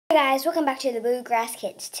Hey guys, welcome back to the Bluegrass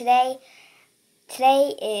Kids. Today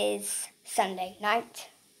is Sunday night,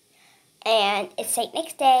 and it's St.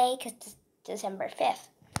 Nick's Day because it's December 5th,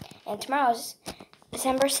 and tomorrow's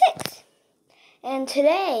December 6th. And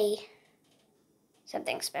today,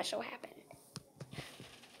 something special happened.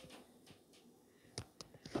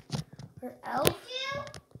 Her elf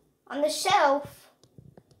on the shelf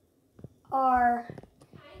are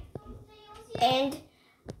in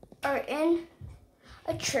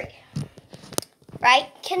a tree. Right,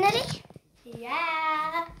 Kennedy?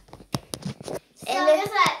 Yeah. So And guess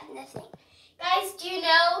what? nothing. Guys, do you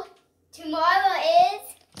know tomorrow is?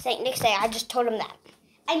 St. Nick's Day. I just told him that.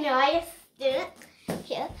 I know, I just didn't.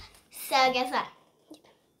 Here. So guess what?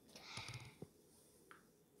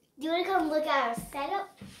 Do you want to come look at our setup?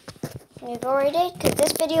 We've already did, because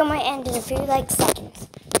this video might end in a few seconds.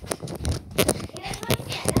 Here's my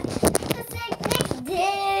setup for St. Nick's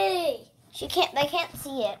Day. They can't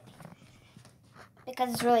see it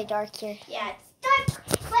because it's really dark here. Yeah, it's dark,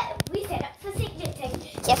 but we set up for St. Nick's Day.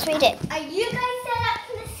 Yes, we did. Are you guys set up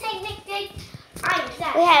for the St. Nick's Day? I'm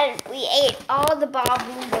set. We ate all the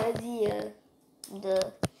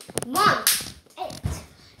the Mom,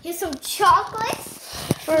 here's some chocolates.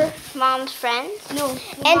 for Mom's friends. No. And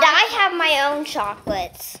I have my own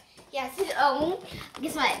chocolates. Yes, his own.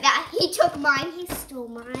 Guess what? He took mine. He stole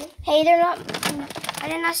mine. Hey, they're not. I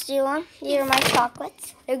did not steal them. These are my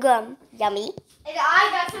chocolates. They're gum. Yummy. And I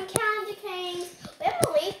got some candy canes.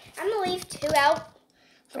 I'm gonna leave 2 out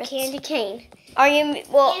for candy cane. Our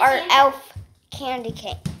elf candy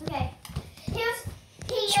cane. Okay. Here's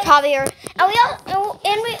Probably are. And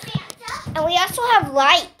we also have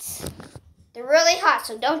lights. They're really hot,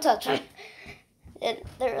 so don't touch them. They're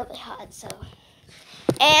really hot, so.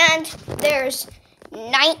 And there's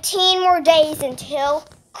 19 more days until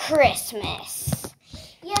Christmas.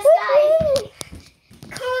 Yes, guys.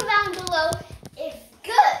 Comment down below if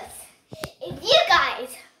you guys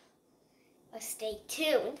will stay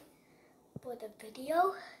tuned for the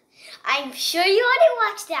video. I'm sure you already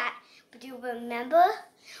watched that, but do you remember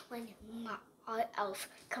when our elf?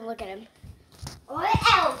 Come look at him. Our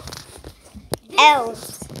elf.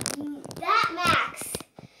 Elves. That Max.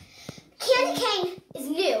 Candy cane is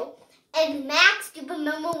new, and Max, do you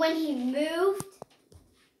remember when he moved?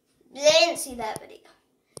 They didn't see that video.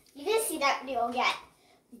 You didn't see that video yet,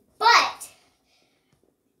 but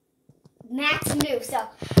Max moved, so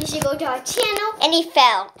you should go to our channel. And he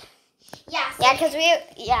fell. Yeah,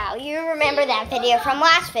 You remember that video from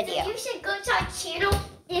last video. So you should go to our channel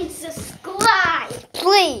and subscribe.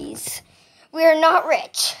 Please. We are not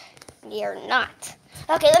rich. We are not.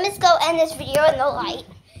 Okay, let me go end this video in the light.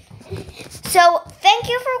 So, thank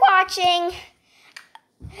you for watching.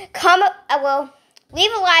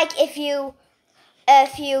 Leave a like if you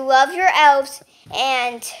love your elves,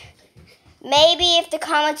 and maybe if the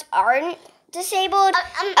comments aren't disabled,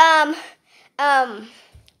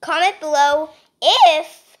 comment below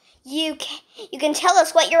if you can tell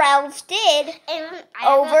us what your elves did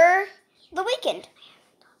over the weekend.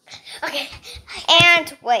 Okay.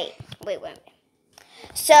 And wait.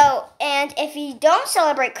 So, and if you don't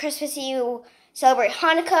celebrate Christmas, you celebrate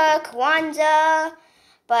Hanukkah, Kwanzaa,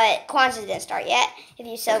 but Kwanzaa didn't start yet. If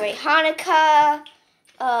you celebrate Hanukkah,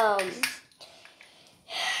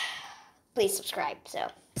 please subscribe. So,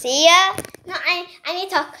 see ya. No, I need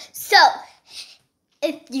to talk. So,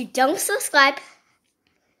 if you don't subscribe,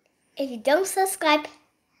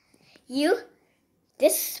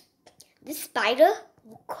 this spider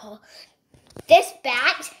will call this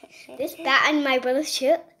bat on my brother's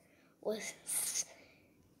shirt was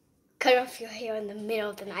cut off your hair in the middle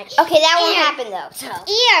of the night. Okay, that won't happen though. So.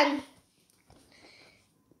 And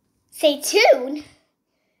stay tuned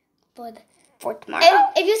for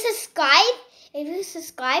tomorrow. If you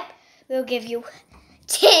subscribe, we'll give you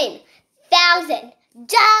 $10,000.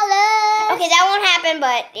 Okay, that won't happen,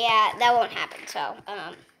 but yeah, that won't happen. So,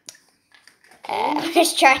 I'm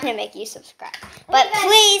just trying to make you subscribe. But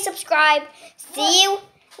please subscribe. See you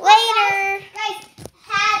later. Guys,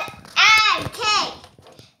 add K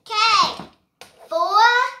for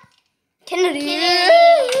Kennedy.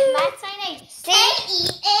 That's my name.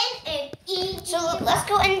 Kennedy. So let's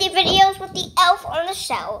go end the videos with the elf on the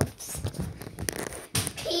shelves.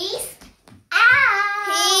 Peace out.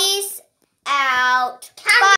 Peace out.